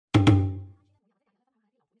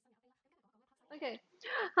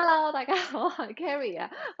OK，Hello，大家好，我係 Carrie 啊，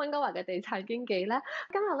溫哥華嘅地產經紀咧。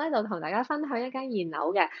今日咧就同大家分享一間現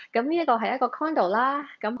樓嘅，咁呢一個係一個 Condo 啦，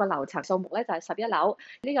咁個樓層數目咧就係11樓，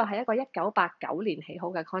呢個係一個1989年起好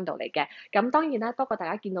嘅 Condo 嚟嘅。咁當然啦，不過大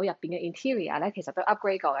家見到入邊嘅 interior 咧，其實都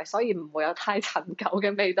upgrade 過嘅，所以唔會有太陳舊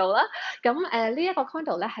嘅味道啦。咁呢一個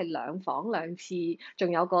Condo 咧係2房2廁，仲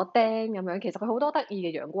有個釘咁樣，其實佢好多得意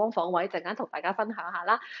嘅陽光房位，陣間同大家分享下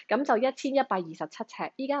啦。咁就1127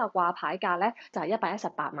尺，依家個掛牌價咧就係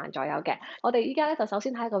118萬左右嘅。我哋依家咧就首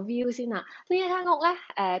先睇個 view 先啦。呢一間屋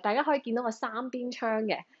咧，大家可以見到個3邊窗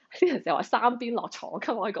嘅。啲人就話3邊落床，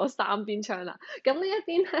咁我講3邊窗啦。咁呢一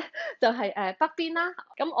邊咧就係北邊啦。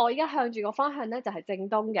咁我而家向住個方向咧就係正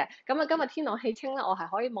東嘅。咁今日天朗氣清咧，我係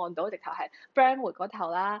可以望到直頭係 Brantwood 嗰頭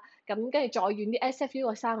啦。咁跟住再遠啲 SFU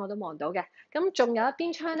個山我都望到嘅。咁仲有一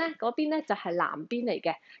邊窗咧，嗰邊咧就係南邊嚟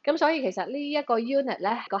嘅。咁所以其實呢一個 unit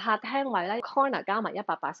咧個客廳位咧 corner 加埋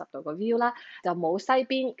180度個 view 啦，就冇西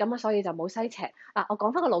邊，咁所以就冇西斜。我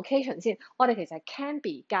講翻個 location 先，我哋其實係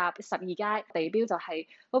Cambie 夾12街，地標就係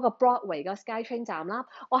嗰個 Broadway 個 SkyTrain 站啦。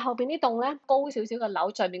我後邊呢棟咧高少少嘅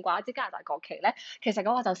樓，上面掛一支加拿大國旗咧，其實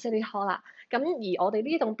嗰個就 City Hall 啦。咁而我哋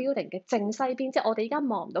呢棟 building 嘅正西邊，即係我哋而家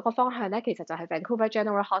望唔到個方向咧，其實就係 Vancouver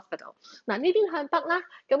General Hospital。嗱呢邊向北啦，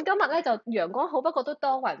咁今日咧就陽光好，不過都多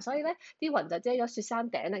雲，所以咧啲雲就遮咗雪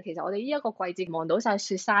山頂啦。其實我哋呢一個季節望到晒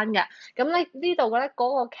雪山嘅。咁咧呢度嘅咧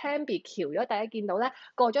嗰個 Cambie 橋，如果大家見到咧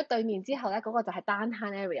過咗對面之後咧，嗰個就係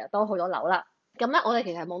downtown area， 多好多樓啦。咁咧，我哋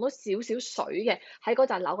其實望到少少水嘅喺嗰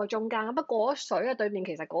層樓嘅中間。不過過咗水嘅對面，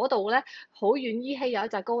其實嗰度咧好遠依稀有一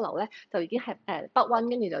隻高樓咧，就已經係北溫，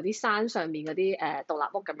跟住就啲山上面嗰啲獨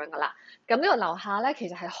立屋咁樣噶啦。咁呢度樓下咧，其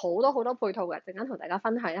實係好多配套嘅，陣間同大家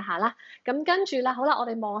分享一下啦。咁跟住啦，好啦，我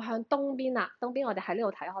哋望向東邊啦。東邊我哋喺呢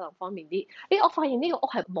度睇可能方便啲。我發現呢個屋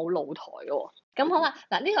係冇露台嘅喎。咁好啦，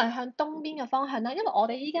嗱呢個係向東邊嘅方向啦，因為我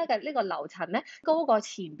哋依家嘅呢個樓層咧高過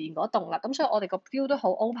前邊嗰棟啦，咁所以我哋個 view 都好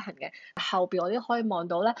open 嘅。後邊我哋可以望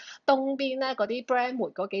到咧東邊咧嗰啲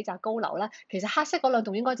Brantwood 嗰幾紮高樓咧，其實黑色嗰兩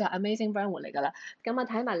棟應該就係 Amazing Brantwood 嚟㗎啦。咁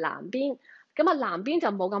睇埋南邊。咁南邊就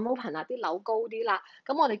冇咁 open 啦，啲樓高啲啦。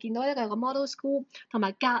咁我哋見到一個model school，同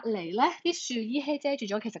埋隔離咧啲樹依稀遮住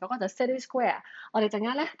咗，其實嗰個就 City Square。我哋陣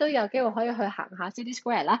間咧都有機會可以去行下 City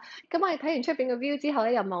Square 啦。咁我哋睇完出邊嘅 view 之後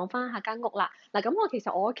咧，又望翻下間屋啦。嗱，咁其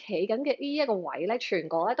實我企緊嘅呢一個位咧，全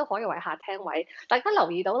個咧都可以為客廳位。大家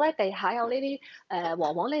留意到咧，地下有呢啲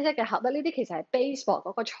黃黃呢色嘅盒咧，呢啲其實係 baseboard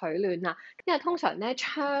嗰個取暖啊。因為通常咧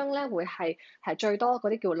窗咧會係最多嗰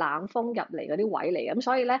啲叫冷風入嚟嗰啲位嚟，咁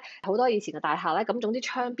所以咧好多以前嘅大廈咧，咁總之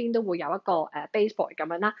窗邊都會有一個baseboard 咁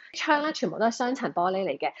樣啦。窗咧全部都係雙層玻璃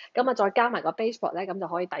嚟嘅，咁再加埋個 baseboard 咧，咁就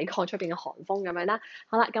可以抵抗出邊嘅寒風咁樣啦。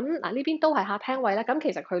好啦，咁呢邊都係客廳位啦。咁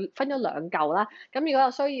其實佢分咗2嚿啦。咁如果有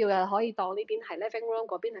需要嘅，可以當呢邊係 living room，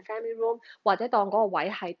 嗰邊係 family room， 或者當嗰個位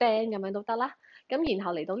係釘咁樣都得啦。咁然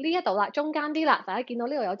後嚟到呢一度啦，中間啲啦，大家見到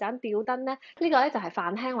呢度有盞吊燈咧，呢個咧就係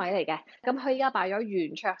飯廳位嚟嘅。咁佢依家擺咗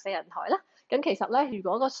圓桌4人台啦。咁其實咧，如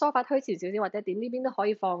果個梳化推前少少或者點，呢邊都可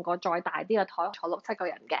以放個再大啲嘅台，坐6、7個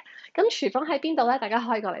人嘅。咁廚房喺邊度咧？大家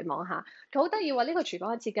可以過嚟望下。佢好得意喎，呢個廚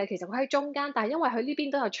房嘅設計其實佢喺中間，但係因為佢呢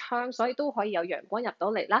邊都有窗，所以都可以有陽光入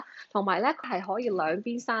到嚟啦。同埋咧，佢係可以兩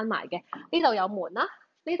邊閂埋嘅。呢度有門啦，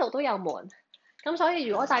呢度都有門。咁所以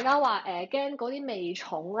如果大家話驚嗰啲味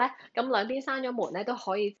重咧，咁兩邊閂咗門咧都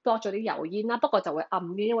可以block咗啲油煙啦。不過就會暗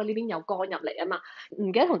啲，因為呢邊有光入嚟啊嘛。唔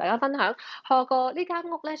記得同大家分享，學過呢間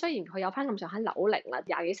屋咧，雖然佢有翻咁上下樓齡啦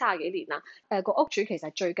，20幾30幾年啦。個屋主其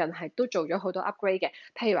實最近係都做咗好多 upgrade 嘅，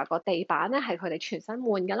譬如話個地板咧係佢哋全新換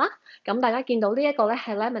㗎啦。咁大家見到呢一個咧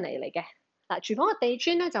係 laminate 嚟嘅。嗱，廚房嘅地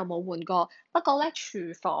磚咧就冇換過，不過咧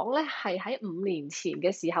廚房咧係喺5年前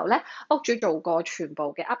嘅時候咧，屋主做過全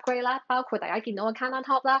部嘅 upgrade 啦，包括大家見到嘅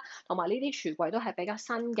countertop 啦，同埋呢啲櫥櫃都係比較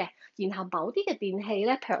新嘅。然後某啲嘅電器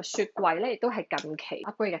咧，譬如雪櫃咧，亦都係近期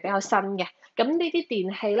upgrade 嘅比較新嘅。咁呢啲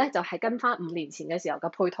電器咧就係跟翻5年前嘅時候嘅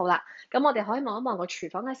配套啦。咁我哋可以望一望個廚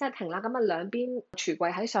房嘅 setting 啦。咁兩邊櫥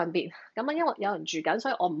櫃喺上邊。咁因為有人住緊，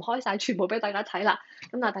所以我唔開晒全部俾大家睇啦。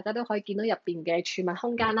咁但係大家都可以見到入邊嘅儲物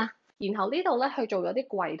空間啦。然後呢度咧，佢做咗啲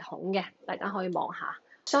櫃桶嘅，大家可以望下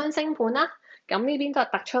雙星盤啦。咁呢邊都係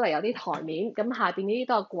突出嚟有啲台面，咁下邊呢啲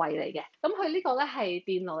都係櫃嚟嘅。咁佢呢個咧係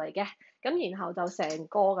電爐嚟嘅，咁然後就成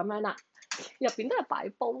個咁樣啦，入邊都係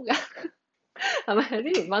擺煲嘅，係咪？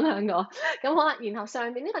之前分享過。咁好啦，然後上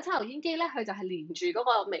邊呢個抽油煙機咧，佢就係連住嗰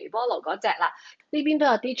個微波爐嗰隻啦。呢邊都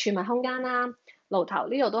有啲儲物空間啦。爐頭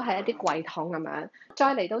呢度都係一啲櫃桶咁樣。再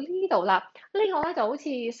嚟到呢度啦，呢個咧就好似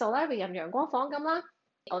solarium 陽光房咁啦。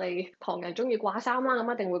我哋唐人中意掛衫啦，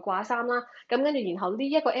咁一定會掛衫啦。咁跟住然後呢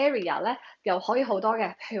一個 area 咧又可以好多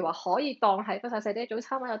嘅，譬如話可以當係個細細啲早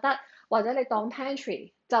餐位又得，或者你當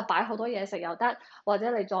pantry 就擺好多嘢食又得，或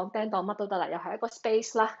者你當乜都得啦，又係一個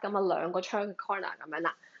space 啦。咁啊兩個窗嘅 corner 咁樣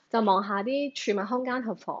啦，就望下啲儲物空間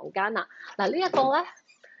同房間啦。嗱呢一個咧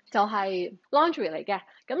就係 laundry 嚟嘅，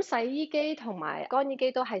咁洗衣機同埋乾衣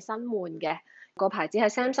機都係新換嘅。個牌子係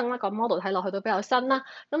Samsung 啦，個 model 睇落去都比較新啦。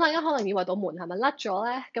咁大家可能以為道門係咪甩咗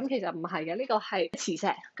咧？咁其實唔係嘅，呢個係磁石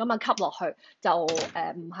咁啊吸落去，就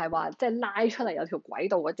唔係話即係拉出嚟有條軌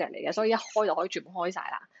道嗰隻嚟嘅，所以一開就可以全部開晒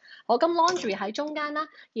啦。好，咁 laundry 喺中間啦，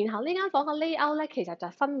然後呢間房嘅 layout 咧其實就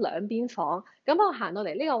分兩邊房。咁我行到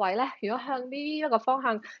嚟呢個位咧，如果向呢一個方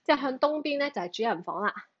向，即係向東邊咧就係主人房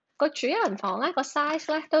啦。個主人房咧個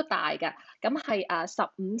size 咧都大嘅，咁係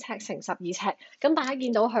15尺乘12尺，咁大家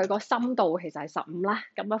見到佢個深度其實係15啦，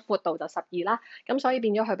咁啊闊度就12啦，咁所以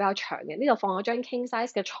變咗佢比較長嘅。呢度放咗張 king size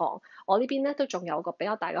嘅床，我呢邊咧都仲有個比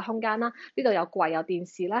較大嘅空間啦。呢度有櫃有電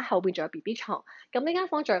視啦，後邊仲有 BB 床。咁呢間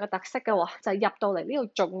房仲有個特色嘅喎，就係入到嚟呢度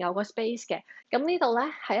仲有個 space 嘅。咁呢度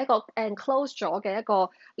咧係一個 enclose 咗嘅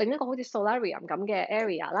另一個好似 solarium 咁嘅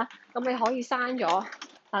area 啦。咁你可以閂咗。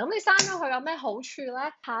嗱，咁你閂咗佢有咩好處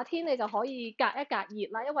咧？夏天你就可以隔一隔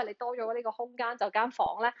熱啦，因為你多咗呢個空間，就間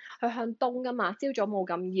房咧佢向東噶嘛，朝早冇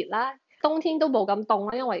咁熱啦，冬天都冇咁凍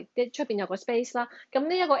啦，因為啲出邊有個 space 啦。咁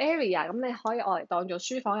呢一個 area 咁你可以愛嚟當做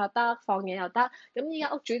書房又得，放嘢又得。咁依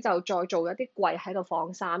家屋主就再做咗啲櫃喺度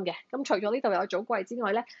放衫嘅。咁除咗呢度有組櫃之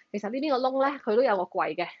外咧，其實呢邊個窿咧佢都有個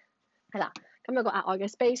櫃嘅，係啦。咁有個額外嘅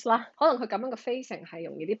space 啦，可能佢咁樣嘅 facing 係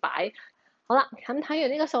容易啲擺。好啦，咁睇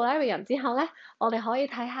完呢個 solarium 之後咧，我哋可以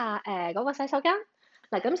睇下嗰個洗手間。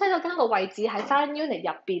嗱，咁洗手間個位置喺翻 unit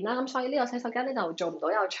入邊啦，咁所以呢個洗手間咧就做唔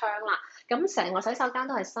到有窗啦。咁成個洗手間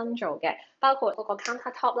都係新做嘅，包括嗰個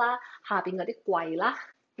counter top 啦，下邊嗰啲櫃啦，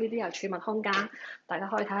呢啲有儲物空間，大家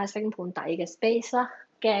可以睇下星盤底嘅 space 啦、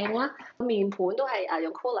鏡啦，面盤都係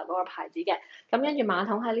用 Cooler 嗰個牌子嘅。咁跟住馬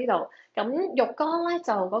桶喺呢度，咁浴缸咧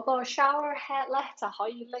就嗰個 shower head 咧就可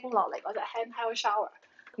以拎落嚟嗰隻 handheld shower。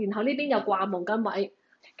然後呢邊有掛毛巾位，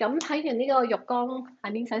咁睇完呢個浴缸下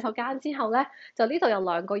面洗手間之後咧，就呢度有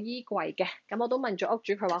2個衣櫃嘅，咁我都問咗屋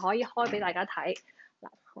主，佢話可以開俾大家睇。嗱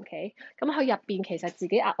，OK，咁佢入邊其實自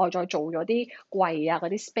己額外再做咗啲櫃啊嗰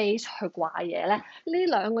啲 space 去掛嘢咧，呢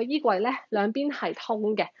2個衣櫃咧兩邊係通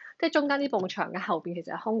嘅，即係中間呢埲牆嘅後邊其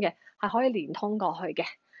實係空嘅，係可以連通過去嘅。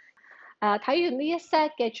睇完呢一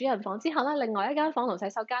set 嘅主人房之後咧，另外一間房同洗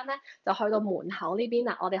手間咧就去到門口呢邊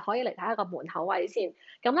啦。我哋可以嚟睇下個門口位先。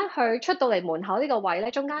咁咧，佢出到嚟門口呢個位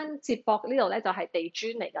咧，中間接駁呢度咧就係地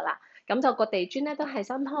磚嚟㗎啦。咁就個地磚咧都係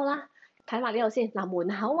新鋪啦。睇埋呢度先。嗱，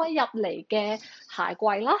門口位入嚟嘅鞋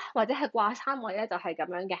櫃啦，或者係掛衫位咧就係咁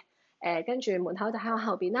樣嘅。跟住門口就喺我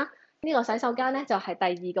後邊啦。呢個洗手間咧就係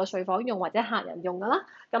第2個睡房用或者客人用㗎啦，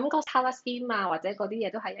咁個 color scheme 啊或者嗰啲嘢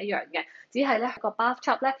都係一樣嘅，只係咧個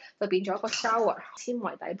bathtub 咧就變咗一個 shower 纖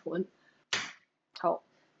維底盤。好，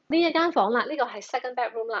呢一間房啦，呢個係 second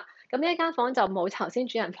bedroom 啦，咁呢一間房就冇頭先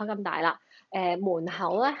主人房咁大啦。門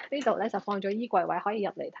口咧呢度咧就放咗衣櫃位，可以入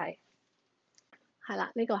嚟睇。係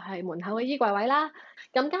啦，呢個係門口嘅衣櫃位啦。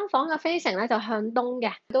咁間房嘅 facing 咧就向東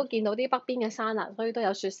嘅，都見到啲北邊嘅山啦，所以都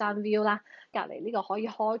有雪山 view 啦。隔離呢個可以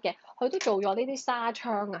開嘅，佢都做咗呢啲紗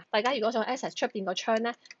窗啊。大家如果想 access 出邊個窗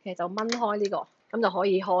咧，其實就掹開呢個，咁就可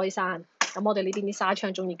以開山。咁我哋呢邊啲紗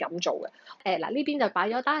窗中意咁做嘅。嗱呢邊就擺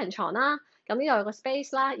咗單人床啦。咁呢度有個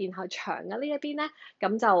space 啦，然後牆嘅呢一邊咧，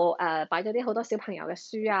咁就擺咗啲好多小朋友嘅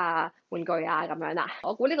書啊、玩具啊咁樣啦。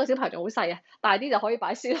我估呢個小朋友仲好細啊，大啲就可以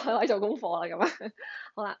擺書可以做功課啦咁樣。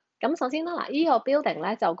好啦。咁首先啦，嗱，呢個 building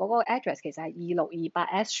咧就嗰個 address 其實係2628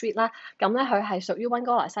 S Street 啦。咁咧佢係屬於溫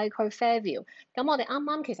哥華西區 Fairview。咁我哋啱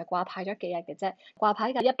啱其實掛牌咗幾日嘅啫，掛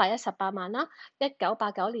牌嘅118萬啦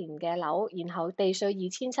，1989年嘅樓，然後地稅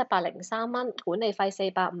2703蚊，管理費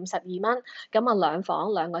452蚊。咁啊2房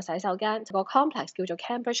2個洗手間，個 complex 叫做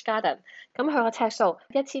Cambridge Garden。咁佢個尺數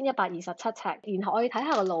1127尺，然後我要睇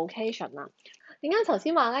下個 location 啦。點解頭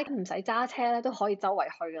先話咧唔使揸車咧都可以周圍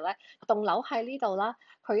去嘅咧？棟樓喺呢度啦，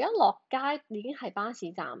佢一落街已經係巴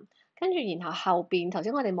士站，跟住然後後邊頭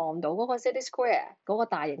先我哋望到嗰個 City Square 嗰個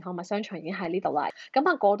大型購物商場已經喺呢度啦。咁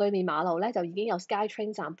啊過對面馬路咧就已經有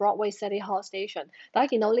SkyTrain 站 Broadway City Hall Station。大家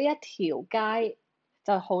見到呢一條街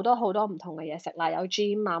就好多唔同嘅嘢食啦，有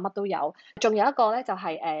gym 啊乜都有。仲有一個咧就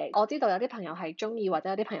係我知道有啲朋友係中意或者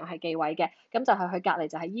有啲朋友係忌諱嘅，咁就係佢隔離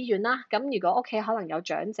就係醫院啦。咁如果屋企可能有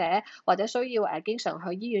長者或者需要經常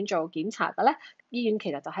去醫院做檢查嘅咧，醫院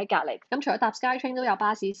其實就喺隔離。咁除咗搭 SkyTrain 都有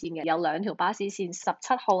巴士線嘅，有2條巴士線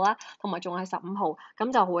17號啦，同埋仲係15號，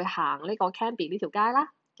咁就會行呢個 Cambie 呢條街啦，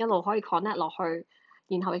一路可以 connect 落去，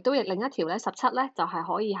然後亦都另一條咧17咧就係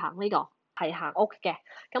可以行呢個。係行屋嘅。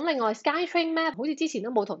咁另外 SkyTrain Map 好似之前都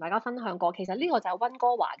冇同大家分享過，其實呢個就係溫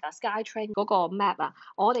哥華嘅 SkyTrain 嗰個 map 啊。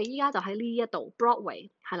我哋依家就喺呢一度 Broadway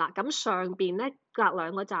係啦，咁上邊咧隔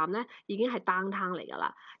2個站咧已經係 downtown 嚟㗎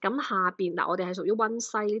啦。咁下邊嗱，我哋係屬於溫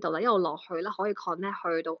西呢度啦，一路落去咧可以 connect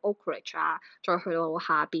去到 Oakridge 啊，再去到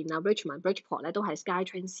下邊啊 Richmond、Bridgeport 咧都係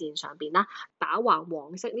SkyTrain 線上邊啦。打橫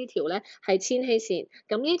黃色呢條咧係千禧線，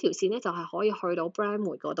咁呢條線咧就係可以去到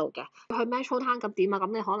Brantwood 嗰度嘅。去 Metro Town 咁點啊？咁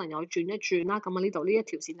你可能又轉一轉啦，咁啊呢度呢一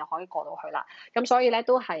條線就可以過到去啦。咁所以咧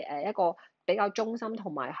都係一個比較中心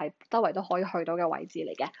同埋係周圍都可以去到嘅位置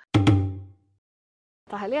嚟嘅。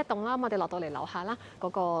就係呢一棟啦，我哋落到嚟樓下啦，嗰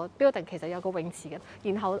個 building 其實有個泳池嘅，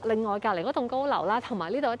然後另外隔離嗰棟高樓啦，同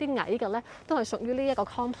埋呢度一啲矮嘅咧，都係屬於呢一個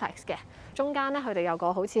complex 嘅。中間咧佢哋有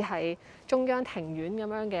個好似係中央庭院咁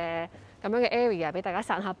樣嘅 area 俾大家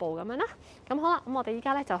散下步咁樣啦。咁好啦，咁我哋依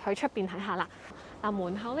家咧就去出邊睇下啦。嗱，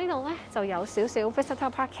門口呢度咧就有少少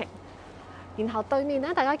visitor parking， 然後對面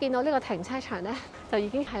咧大家見到呢個停車場咧就已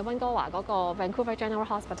經係溫哥華嗰個 Vancouver General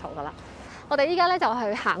Hospital 噶啦。我哋依家咧就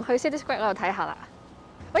去行去 City Square 嗰度睇下啦。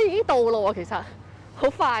已經到啦喎，其實好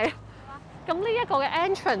快啊！咁呢一個嘅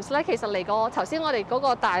entrance 咧，其實離個頭先我哋嗰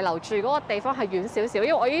個大樓住嗰個地方係遠少少，因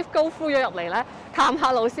為我已經高呼咗入嚟咧，探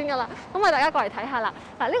下路先㗎啦。咁我哋大家過嚟睇下啦。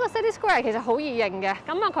嗱，呢個 City Square 其實好易認嘅，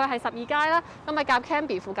咁啊佢係12街啦，咁啊夾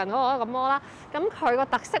Hamber 附近嗰個摩啦。咁佢個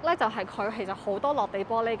特色咧就係佢其實好多落地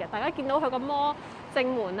玻璃嘅，大家見到佢個摩正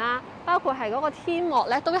門啊，包括係嗰個天幕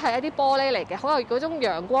咧，都係一啲玻璃嚟嘅，好有嗰種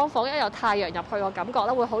陽光房，一有太陽入去個感覺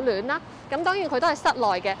咧，會好暖啦。咁當然佢都係室內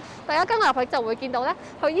嘅，大家跟入去就會見到咧，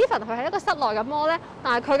佢 even 佢係一個室內嘅摩咧，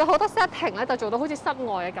但係佢嘅好多 setting 咧就做到好似室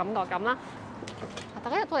外嘅感覺咁啦。大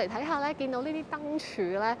家入到嚟睇下咧，見到呢啲燈柱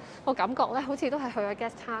咧，個感覺咧好似都係去咗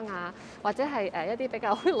guest town 啊，或者係一啲比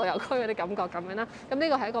較旅遊區嗰啲感覺咁樣啦。咁呢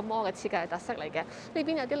個係一個摩嘅設計特色嚟嘅。呢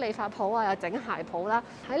邊有啲理髮鋪啊，有整鞋鋪啦。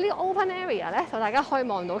喺呢個 open area 咧，就大家可以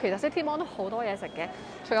望到，其實 City Mall 都好多嘢食嘅。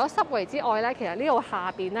除咗Subway之外咧，其實呢度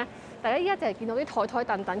下邊咧，大家依家就係見到啲台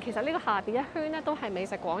凳凳。其實呢個下邊一圈咧都係美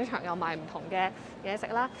食廣場，有賣唔同嘅嘢食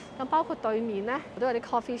啦。咁包括對面咧都有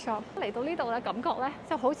啲 coffee shop。嚟到呢度咧，感覺咧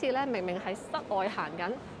就好似咧明明係室外行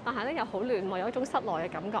緊，但係咧又好暖喎，有一種室內嘅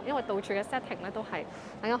感覺，因為到處嘅 setting 咧都係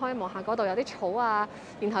大家可以望下嗰度有啲草啊，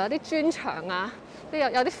然後有啲磚牆啊，都有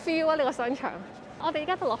啲 feel 啊呢個商場。我哋而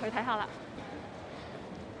家就落去睇下啦。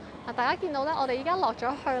大家見到咧，我哋而家落咗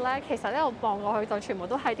去咧，其實一路望過去就全部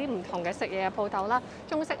都係啲唔同嘅食嘢嘅鋪頭啦，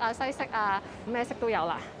中式啊、西式啊，咩色都有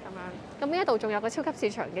啦咁樣。咁呢一度仲有個超級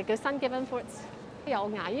市場嘅，叫新 Given Foods， 有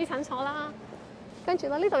牙醫診所啦。跟住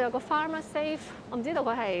咧呢度有個 Farmer Safe， 我唔知道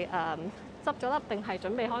佢係執咗笠定係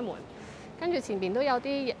準備開門。跟住前邊都有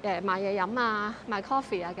啲賣嘢飲啊、賣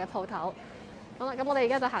coffee 啊嘅鋪頭。好啦，咁我哋而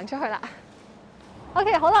家就行出去啦。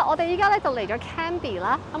OK， 好啦，我哋依家咧就嚟咗 Hamber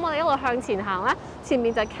啦。咁我哋一路向前行啦，前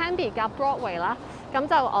面就係 Hamber 夾 Broadway 啦。咁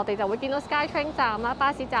就我哋就會見到 SkyTrain 站啦、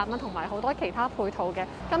巴士站啦，同埋好多其他配套嘅。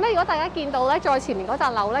咁咧，如果大家見到咧，再前面嗰棟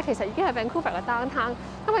樓咧，其實已經係 Vancouver 嘅 downtown。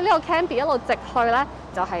因為呢個 Hamber 一路直去咧，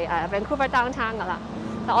就係Vancouver downtown 噶啦。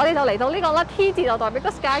嗱，我哋就嚟到呢個啦 ，T 字就代表個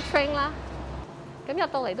SkyTrain 啦。咁入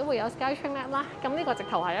到嚟都會有 SkyTrain map 啦。咁呢個直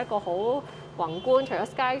頭係一個好宏觀，除咗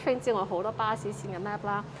SkyTrain 之外，好多巴士線嘅 map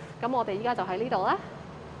啦。咁我哋依家就喺呢度啦，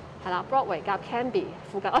係啦 ，Broadway 夾 Hamber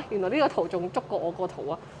附近。原來呢個圖仲捉過我個圖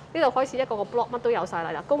啊！呢度開始一個 block 乜都有晒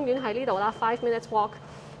啦。嗱，公園喺呢度啦 ，5 minutes walk。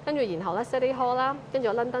跟住然後咧 City Hall 啦，跟住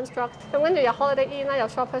有 London Struck， 咁跟住有 Holiday Inn 啦，有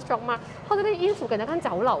Shoppers Drug Mart。Holiday Inn 附近有間酒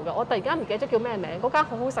樓嘅，我突然間唔記得咗叫咩名，嗰間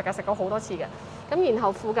好好食嘅，食過好多次嘅。咁然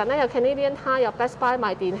後附近咧有 Canadian Tire， 有 Best Buy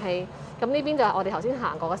賣電器。咁呢邊就係我哋頭先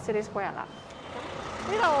行過嘅 City Square 啦。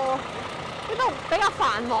呢度比較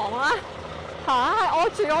繁忙啦，係我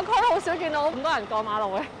住個區好少見到咁多人過馬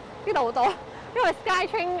路嘅，呢度好多，因為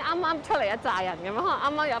SkyTrain 啱啱出嚟一紮人咁樣，可能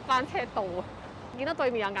啱啱有一班車到啊。見到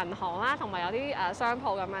對面有銀行啦，同埋有啲商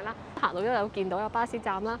鋪咁樣啦，行到一路見到有巴士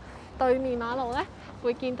站啦。對面馬路咧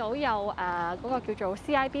會見到有嗰個叫做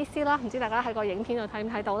CIBC 啦，唔知大家喺個影片度睇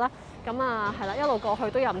唔睇到啦？咁啊係啦，一路過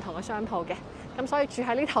去都有唔同嘅商鋪嘅。咁所以住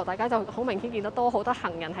喺呢頭，大家就好明顯見到多好多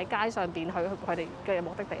行人喺街上邊去佢哋嘅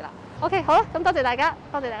目的地啦。OK， 好啦，咁多謝大家，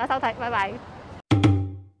多謝大家收睇，拜拜。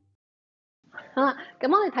好啦，咁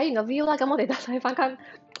我哋睇完個 view 啦，咁我哋就睇翻間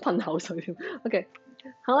噴口水添。OK，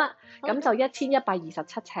 好啦，咁就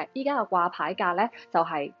1127尺，依家嘅掛牌價咧就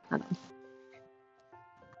係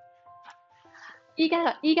依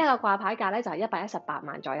家嘅掛牌價咧就係118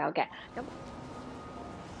萬左右嘅。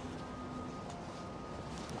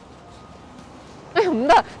唔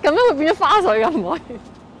得，咁樣會變咗花水㗎，唔可以。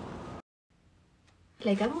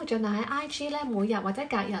嚟緊會盡量喺 IG 咧，每日或者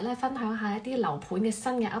隔日咧分享下一啲樓盤嘅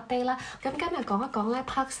新嘅 update 啦。咁今日講一講咧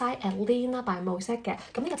Parkside at Lynn 啦，by Mosaic嘅。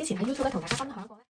咁呢個之前喺 YouTube 咧同大家分享過咧。